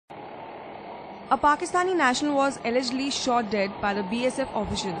A Pakistani national was allegedly shot dead by the BSF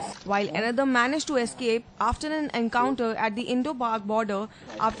officials, while another managed to escape after an encounter at the Indo-Pak border,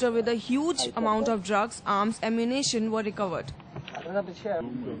 after with a huge amount of drugs, arms, ammunition were recovered.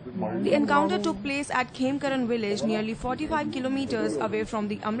 The encounter took place at Khemkaran village, nearly 45 kilometers away from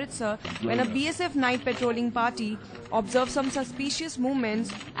the Amritsar, when a BSF night patrolling party observed some suspicious movements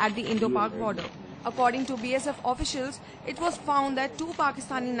at the Indo-Pak border. According to BSF officials, it was found that two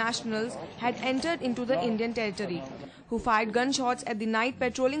Pakistani nationals had entered into the Indian territory, who fired gunshots at the night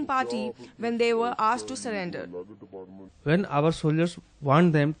patrolling party when they were asked to surrender. When our soldiers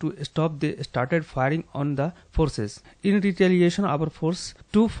warned them to stop, they started firing on the forces. In retaliation, our force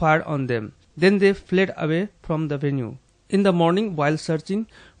too fired on them. Then they fled away from the venue. In the morning, while searching,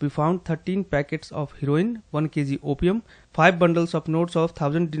 we found 13 packets of heroin, 1 kg opium, 5 bundles of notes of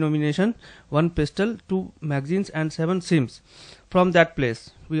 1,000 denomination, 1 pistol, 2 magazines and 7 SIMs. From that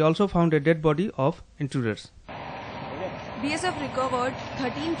place, we also found a dead body of intruders. BSF recovered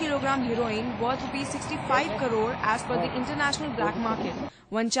 13 kg heroin worth ₹65 crore as per the international black market,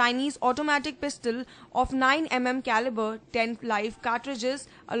 1 Chinese automatic pistol of 9 mm caliber, 10 live cartridges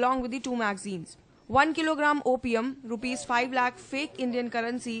along with the 2 magazines. 1 kilogram opium, ₹5 lakh fake Indian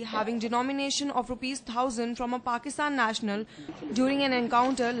currency having denomination of ₹1,000 from a Pakistan national during an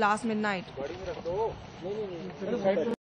encounter last midnight.